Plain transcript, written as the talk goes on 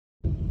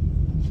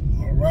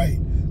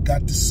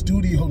Got the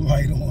studio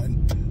light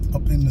on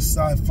up in the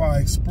Sci-Fi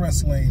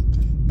express lane.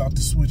 About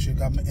to switch it.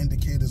 Got my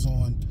indicators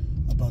on.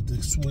 About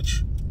to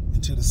switch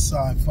into the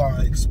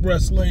Sci-Fi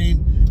express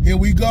lane. Here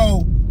we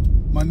go.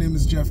 My name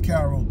is Jeff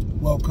Carroll.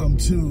 Welcome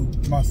to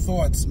my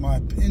thoughts, my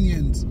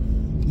opinions,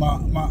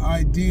 my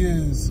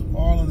ideas,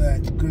 all of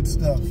that good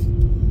stuff.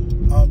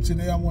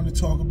 Today I want to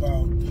talk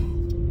about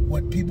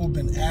what people have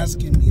been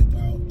asking me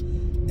about,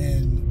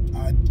 and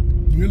I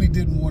really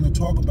didn't want to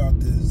talk about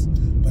this,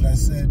 but I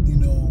said,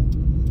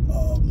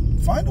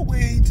 find a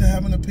way to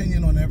have an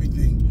opinion on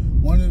everything.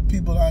 One of the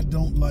people I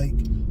don't like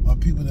are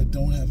people that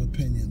don't have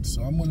opinions.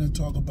 So I'm going to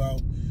talk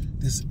about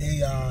this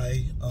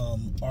AI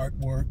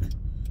artwork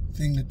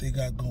thing that they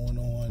got going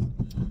on,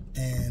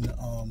 and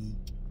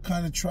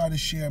kind of try to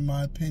share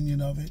my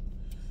opinion of it.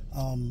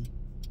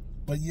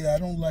 But yeah, I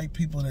don't like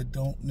people that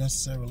don't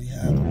necessarily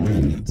have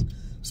opinions,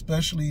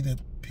 especially the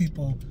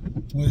people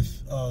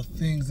with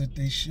things that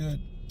they should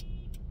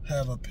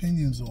have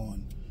opinions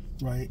on,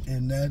 right?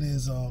 And that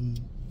is,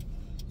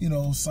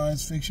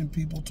 science fiction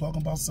people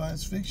talking about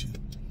science fiction.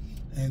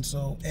 And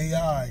so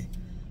AI,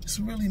 it's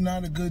really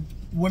not a good,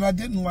 what I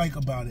didn't like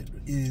about it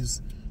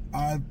is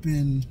I've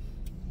been,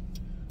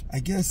 I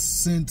guess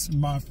since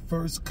my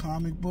first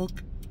comic book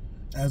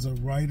as a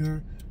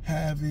writer,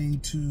 having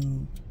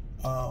to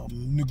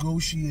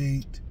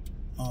negotiate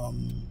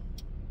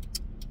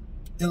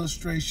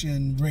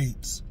illustration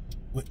rates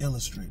with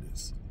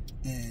illustrators.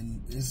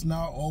 And it's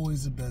not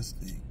always the best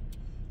thing.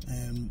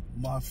 And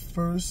my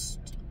first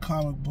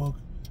comic book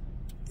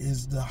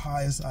is the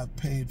highest I've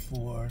paid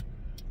for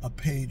a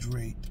page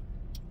rate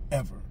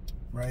ever,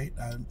 right?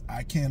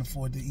 I can't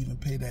afford to even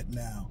pay that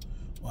now.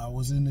 Well, I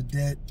was in the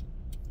debt,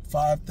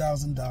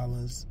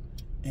 $5,000,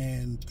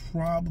 and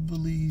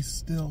probably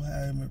still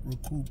haven't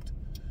recouped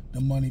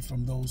the money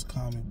from those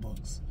comic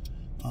books.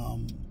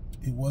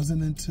 It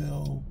wasn't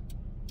until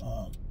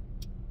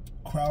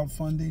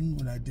crowdfunding,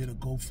 when I did a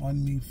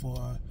GoFundMe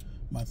for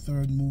my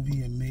third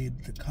movie and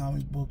made the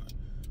comic book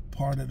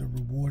part of the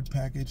reward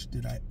package,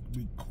 did I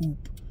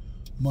recoup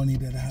money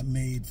that I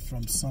made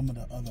from some of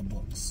the other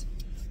books.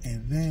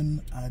 And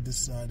then I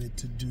decided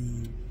to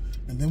do,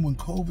 and then when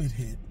COVID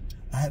hit,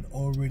 I had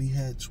already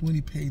had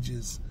 20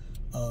 pages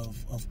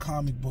of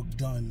comic book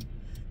done,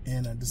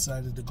 and I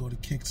decided to go to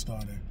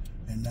Kickstarter.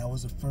 And that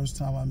was the first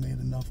time I made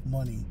enough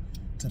money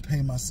to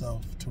pay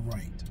myself to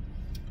write.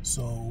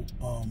 So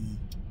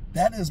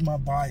that is my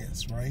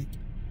bias, right?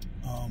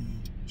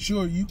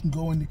 Sure, you can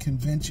go into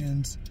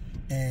conventions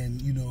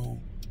and,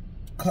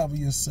 cover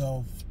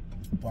yourself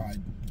by,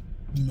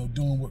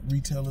 doing what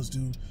retailers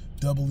do,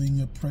 doubling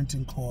your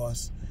printing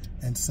costs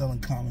and selling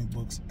comic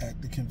books at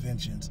the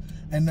conventions.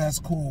 And that's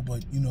cool,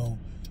 but,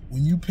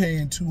 when you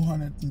paying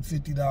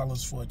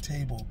 $250 for a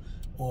table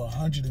or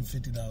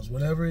 $150,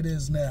 whatever it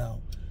is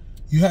now,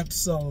 you have to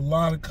sell a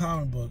lot of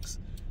comic books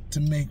to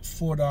make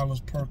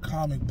 $4 per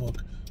comic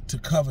book to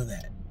cover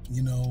that,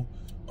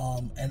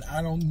 and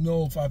I don't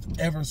know if I've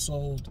ever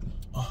sold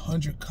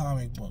 100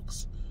 comic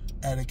books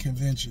at a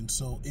convention.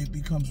 So it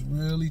becomes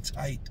really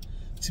tight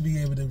to be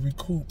able to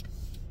recoup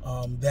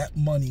that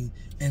money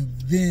and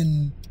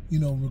then,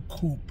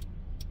 recoup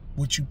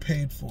what you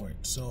paid for it.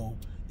 So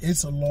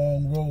it's a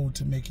long road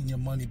to making your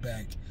money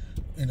back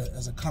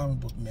as a comic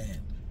book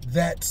man.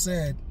 That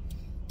said,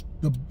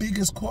 the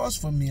biggest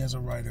cost for me as a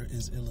writer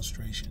is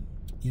illustration.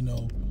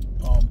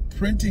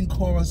 Printing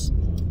costs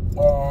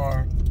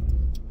are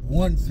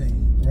one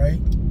thing,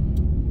 right?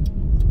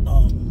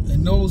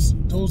 And those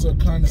are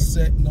kind of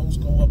set, and those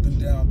go up and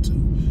down too.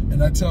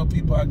 And I tell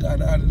people I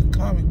got out of the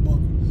comic book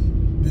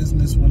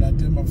business when I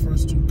did my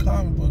first 2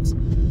 comic books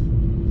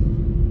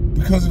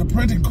because of the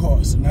printing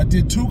costs. And I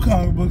did 2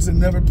 comic books and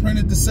never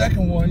printed the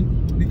second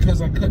one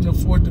because I couldn't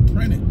afford to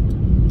print it.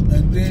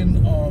 And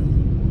then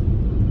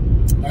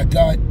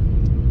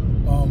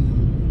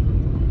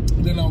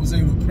then I was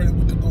able to print it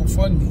with the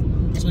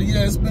GoFundMe. So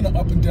yeah, it's been an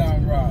up and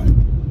down ride.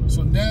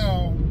 So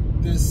now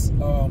this,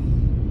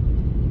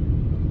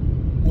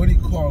 what do you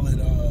call it?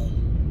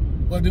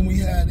 Well, then we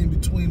had, in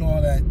between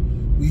all that,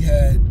 we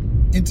had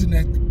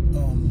internet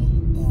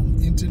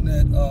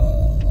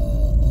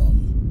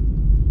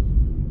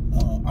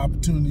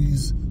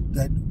opportunities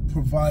that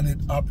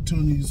provided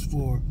opportunities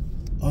for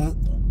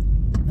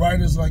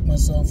writers like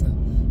myself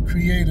and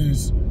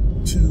creators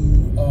to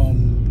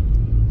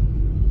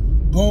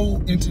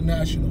go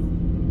international,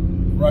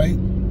 right?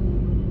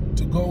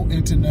 To go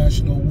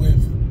international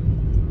with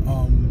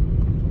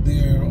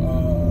their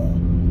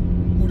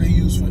who they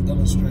use for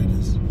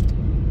illustrators,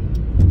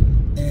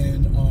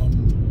 and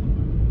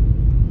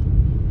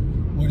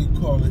what do you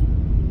call it?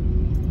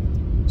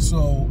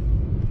 So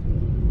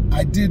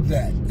I did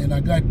that, and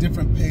I got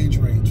different page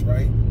rates,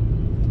 right?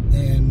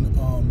 And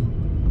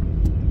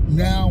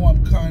now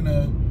I'm kind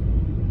of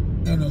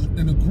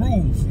in a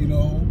groove,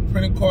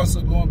 Printing costs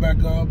are going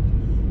back up,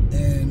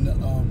 and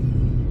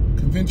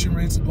convention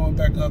rates are going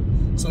back up,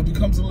 so it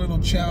becomes a little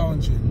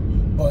challenging.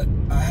 But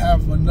I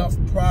have enough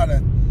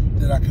product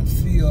that I can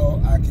feel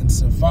I can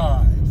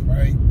survive,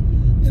 right?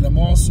 And I'm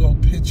also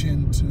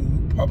pitching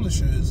to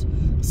publishers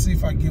to see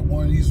if I can get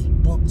one of these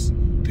books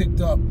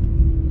picked up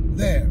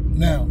there.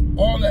 Now,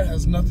 all that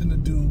has nothing to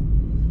do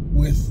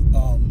with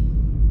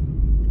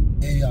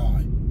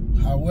AI.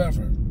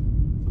 However,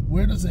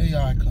 where does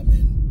AI come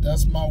in?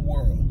 That's my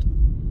world.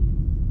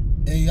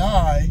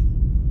 AI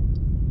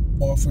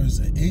offers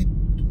an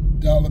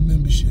 $8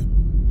 membership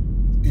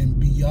and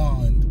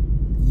beyond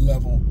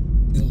level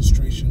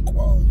illustration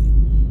quality,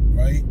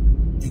 right?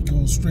 It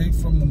goes straight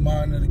from the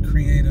mind of the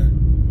creator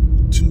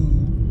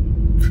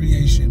to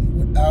creation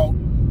without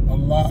a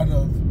lot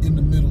of in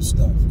the middle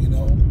stuff, you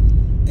know?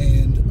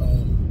 And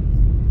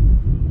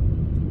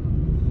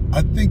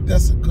I think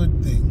that's a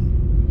good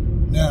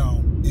thing.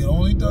 Now, it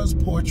only does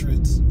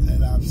portraits,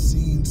 and I've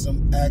seen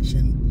some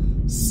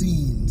action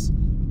scenes,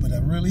 but I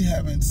really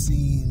haven't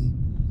seen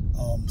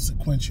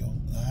sequential.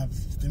 I have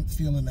a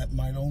feeling that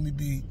might only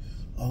be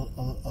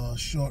a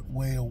short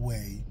way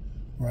away,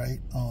 right?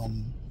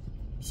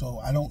 So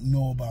I don't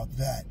know about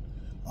that.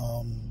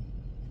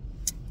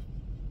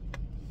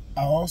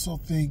 I also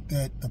think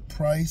that the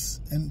price,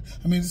 and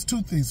I mean, there's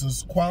two things.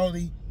 There's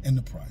quality and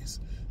the price.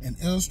 And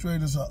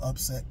illustrators are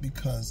upset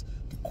because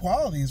the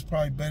quality is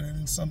probably better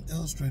than some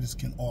illustrators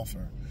can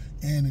offer.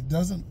 And it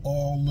doesn't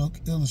all look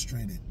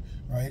illustrated,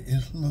 right?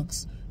 It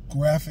looks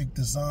graphic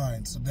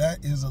design. So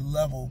that is a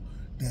level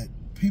that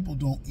people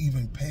don't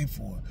even pay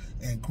for.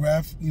 And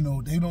you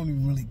know, they don't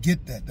even really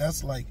get that.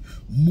 That's like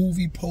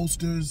movie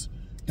posters.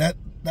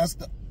 That's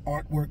the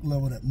artwork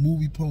level that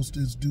movie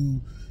posters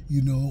do,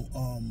 you know.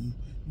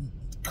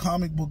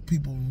 Comic book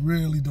people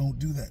really don't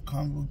do that.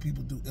 Comic book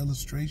people do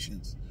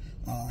illustrations,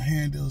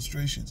 hand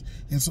illustrations.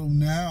 And so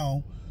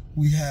now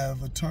we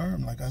have a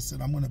term, like I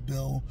said, I'm going to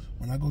bill,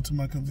 when I go to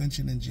my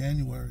convention in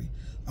January,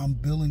 I'm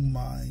billing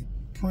my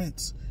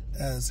prints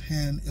as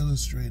hand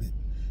illustrated,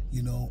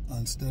 you know,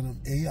 instead of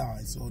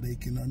AI, so they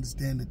can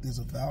understand that there's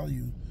a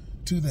value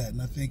to that.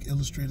 And I think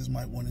illustrators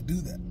might want to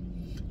do that.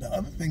 The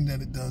other thing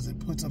that it does, it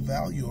puts a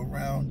value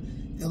around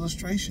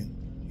illustration.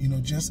 You know,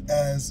 just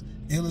as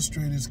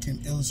illustrators can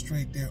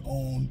illustrate their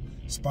own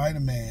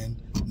Spider-Man,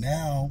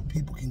 now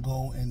people can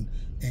go and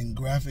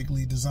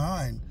graphically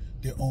design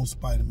their own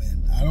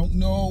Spider-Man. I don't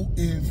know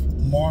if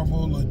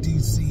Marvel or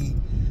DC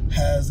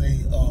has a,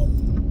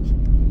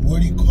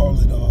 what do you call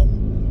it,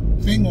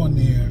 thing on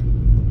there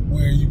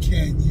where you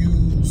can't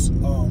use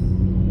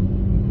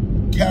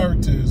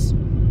characters,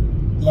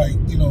 like,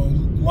 you know,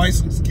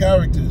 licensed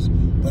characters.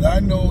 But I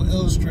know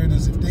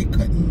illustrators, if they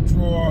couldn't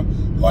draw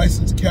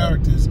licensed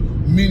characters,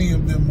 many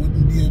of them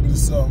wouldn't be able to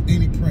sell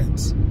any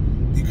prints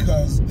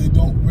because they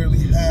don't really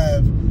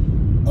have,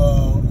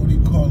 what do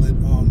you call it,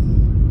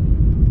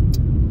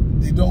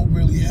 they don't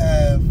really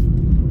have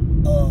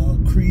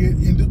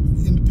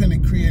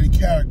independent created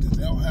characters.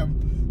 They don't have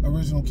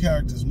original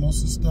characters.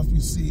 Most of the stuff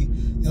you see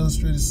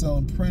illustrators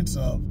selling prints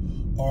of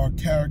are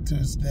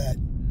characters that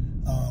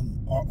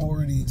are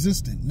already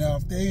existent. Now,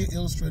 if they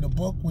illustrate a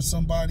book with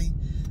somebody,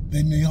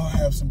 then they all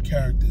have some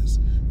characters,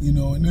 you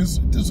know. And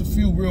there's a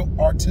few real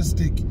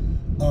artistic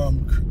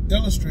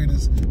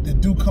illustrators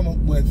that do come up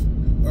with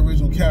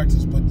original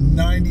characters, but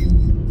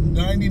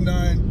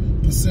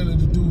 99%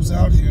 of the dudes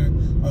out here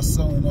are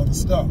selling other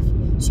stuff.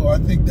 So I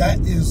think that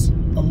is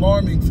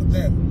alarming for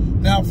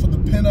them. Now, for the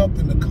pinup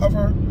and the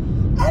cover,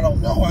 I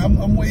don't know.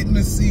 I'm waiting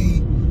to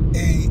see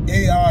a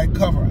AI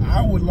cover.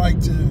 I would like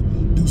to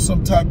do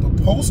some type of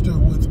poster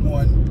with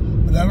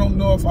one, but I don't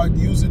know if I'd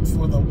use it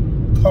for the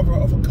cover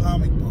of a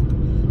comic book.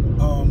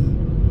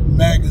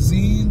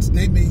 Magazines,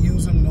 they may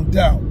use them, no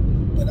doubt,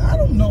 but I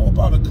don't know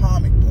about a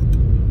comic book.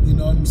 You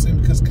know what I'm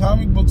saying? Because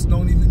comic books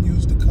don't even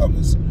use the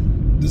covers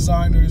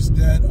designers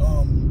that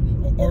are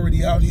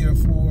already out here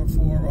for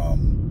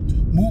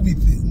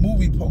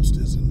movie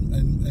posters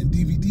and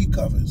DVD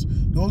covers.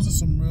 Those are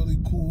some really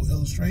cool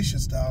illustration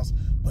styles,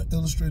 but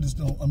illustrators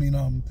don't,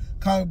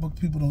 comic book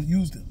people don't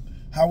use them.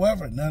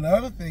 However, now the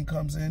other thing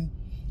comes in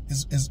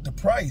is the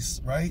price,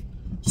 right?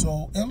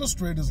 So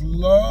illustrators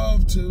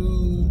love to,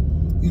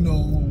 you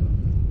know,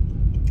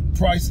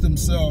 price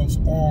themselves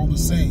all the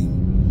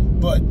same,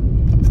 but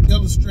the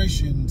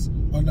illustrations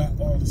are not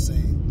all the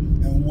same.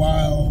 And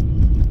while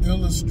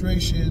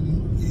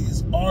illustration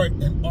is art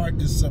and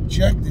art is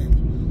subjective,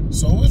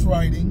 so is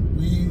writing.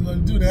 We ain't gonna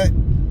do that,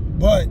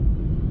 but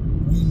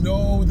we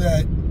know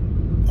that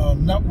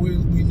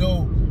we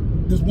know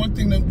there's one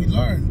thing that we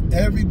learned: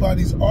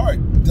 everybody's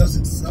art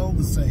doesn't sell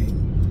the same.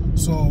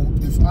 So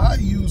if I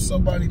use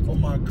somebody for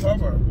my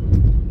cover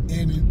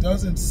and it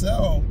doesn't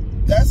sell,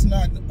 that's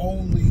not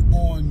only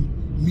on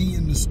me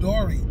in the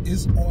story,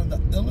 it's on the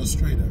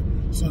illustrator.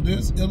 So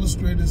there's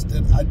illustrators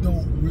that I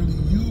don't really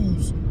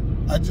use.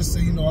 I just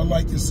say, you know, I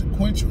like your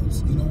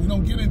sequentials. You know, we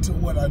don't get into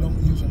what I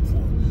don't use them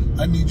for.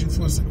 I need you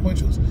for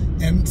sequentials.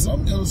 And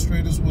some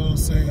illustrators will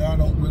say, I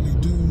don't really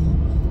do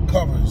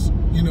covers.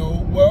 You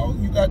know, well,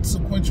 you got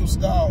sequential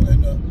style,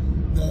 and the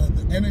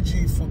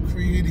energy for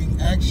creating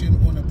action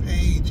on a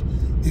page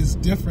is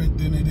different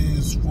than it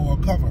is for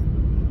a cover.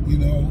 You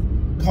know,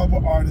 cover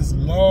artists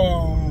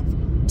love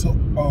to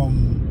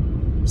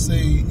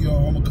say, you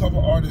know, I'm a cover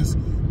artist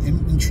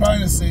and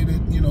trying to say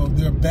that, you know,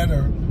 they're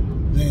better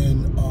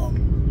than,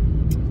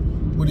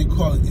 what do you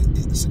call it,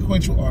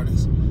 sequential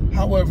artists.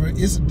 However,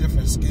 it's a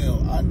different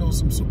scale. I know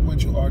some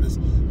sequential artists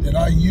that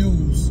I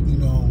use, you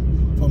know,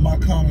 for my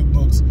comic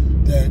books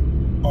that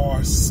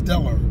are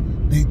stellar.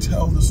 They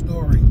tell the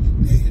story.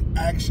 The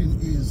action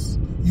is,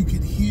 you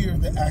can hear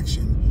the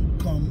action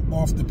come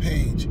off the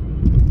page.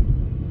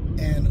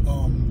 And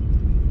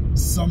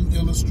some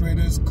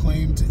illustrators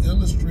claim to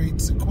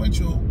illustrate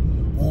sequential,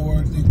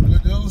 or they're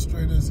good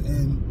illustrators,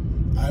 and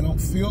I don't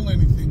feel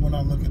anything when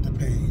I look at the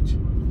page.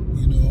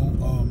 You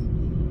know,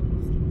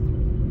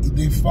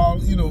 they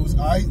follow, you know,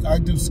 I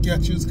do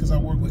sketches because I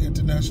work with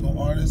international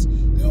artists.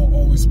 They don't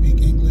always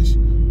speak English,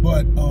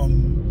 but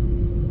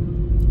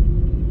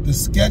the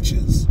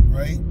sketches,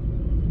 right?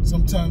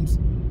 Sometimes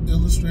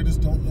illustrators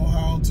don't know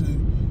how to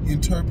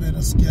interpret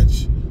a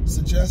sketch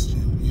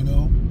suggestion, you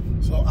know?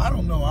 So I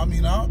don't know. I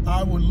mean,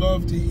 I would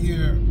love to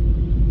hear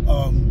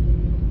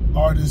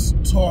artists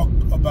talk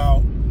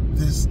about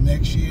this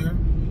next year,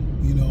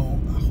 you know,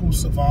 who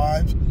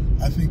survived.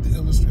 I think the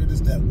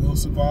illustrators that will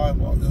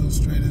survive are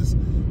illustrators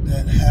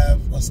that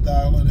have a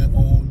style of their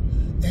own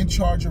and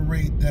charge a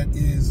rate that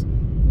is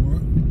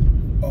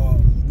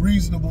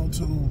reasonable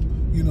to,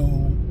 you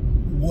know,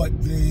 what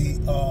they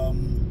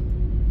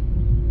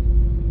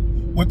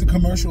what the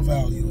commercial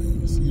value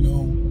is. You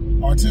know,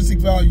 artistic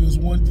value is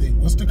one thing.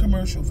 What's the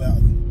commercial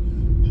value?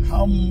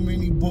 How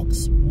many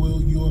books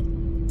will your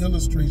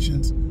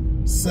illustrations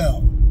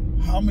sell?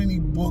 How many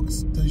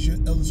books does your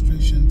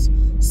illustrations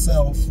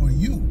sell for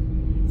you?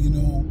 You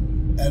know,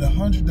 at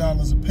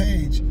 $100 a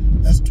page,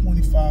 that's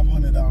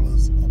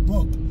 $2,500 a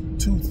book,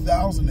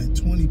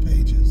 2,020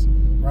 pages,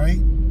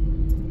 right?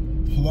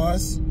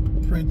 Plus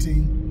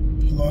printing,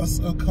 plus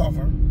a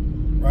cover,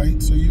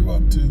 right? So you're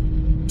up to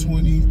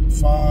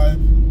 25,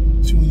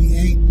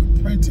 28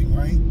 with printing,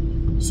 right?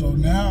 So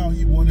now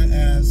you want to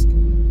ask,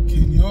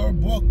 can your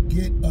book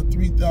get a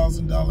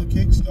 $3,000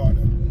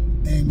 Kickstarter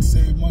and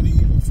save money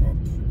even for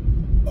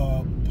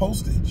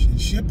postage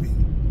and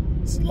shipping?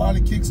 It's a lot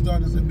of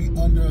Kickstarters that be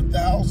under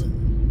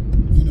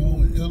 $1,000, you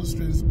know, and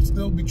illustrators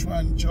still be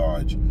trying to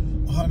charge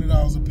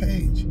 $100 a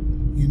page,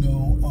 you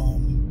know.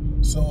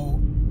 So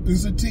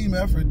it's a team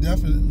effort,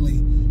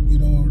 definitely. You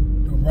know,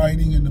 the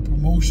writing and the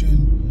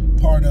promotion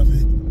part of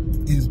it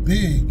is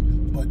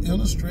big, but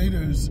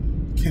illustrators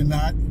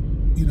cannot,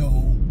 you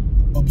know,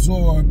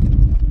 absorb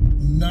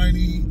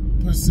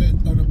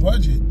 90% of the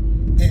budget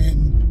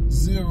and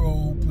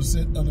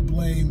 0% of the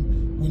blame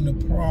when the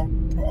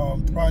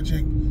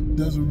project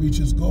doesn't reach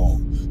its goal.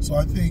 So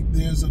I think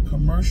there's a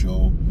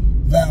commercial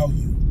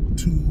value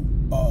to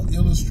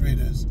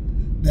illustrators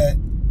that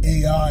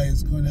AI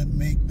is going to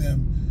make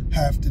them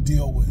have to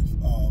deal with.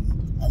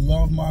 I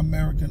love my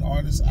American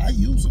artists. I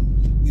use them.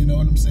 You know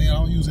what I'm saying? I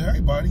don't use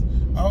everybody.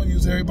 I don't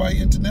use everybody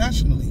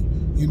internationally.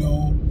 You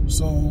know,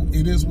 so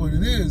it is what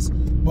it is.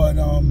 But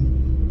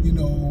you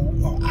know,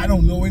 I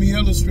don't know any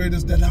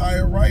illustrators that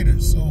hire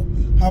writers. So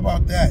how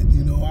about that?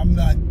 You know,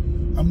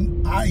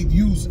 I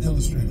use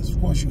illustrators. Of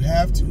course, you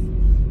have to.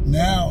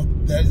 Now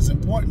that is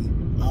important.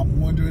 I'm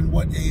wondering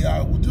what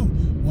AI will do.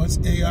 Once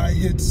AI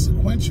hits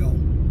sequential,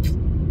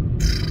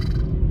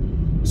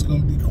 it's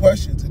going to be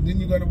questions. And then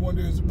you're going to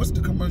wonder, what's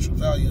the commercial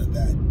value of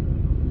that?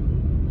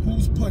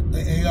 Who's put the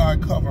AI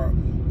cover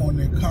on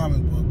their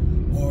comic book?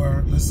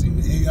 Or let's see,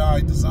 AI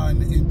design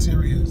the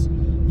interiors.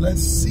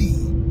 Let's see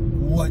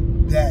what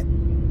that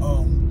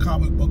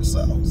comic book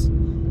sells.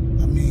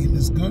 I mean,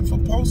 it's good for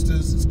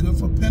posters, it's good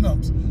for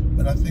pinups,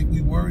 but I think we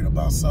worried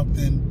about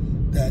something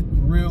that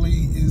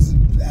really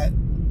isn't that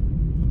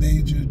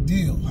major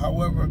deal.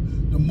 However,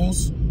 the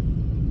most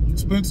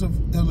expensive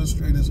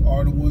illustrators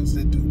are the ones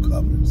that do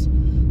covers.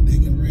 They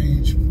can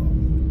range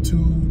from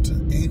 $200 to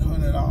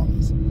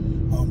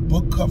 $800.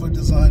 Book cover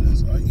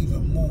designers are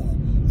even more.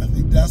 I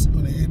think that's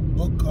going to hit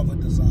book cover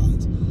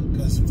designs,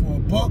 because for a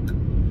book,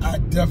 I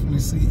definitely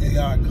see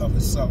AI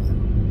covers selling.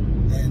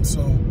 And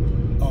so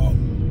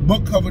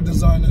book cover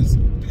designers,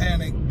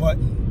 panic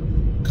button.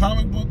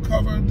 Comic book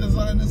cover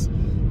designers,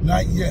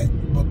 not yet.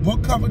 But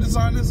book cover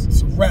designers,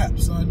 it's a wrap,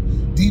 son.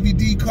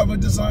 DVD cover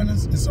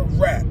designers, it's a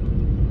wrap.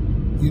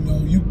 You know,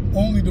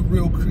 only the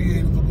real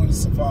creative are going to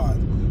survive.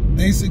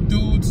 Basic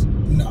dudes,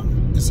 nah,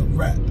 it's a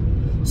wrap.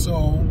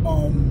 So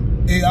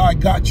AI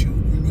got you,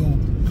 you know,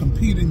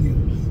 competing you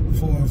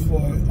for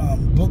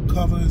book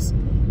covers,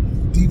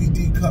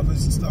 DVD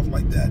covers and stuff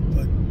like that.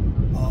 But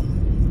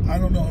I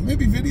don't know.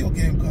 Maybe video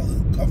game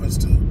covers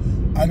too.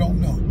 I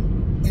don't know.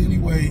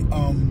 Anyway,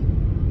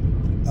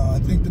 I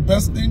think the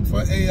best thing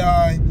for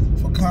AI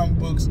for comic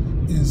books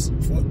is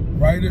for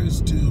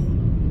writers to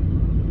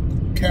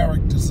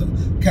character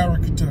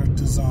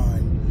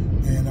design.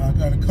 And I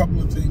got a couple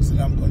of things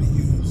that I'm going to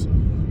use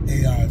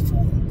AI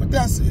for. But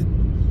that's it.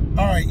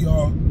 All right,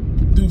 y'all.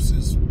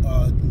 Deuces.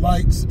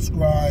 Like,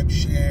 subscribe,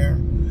 share.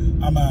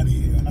 I'm out of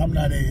here. And I'm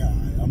not AI.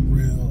 I'm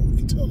real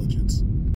intelligence.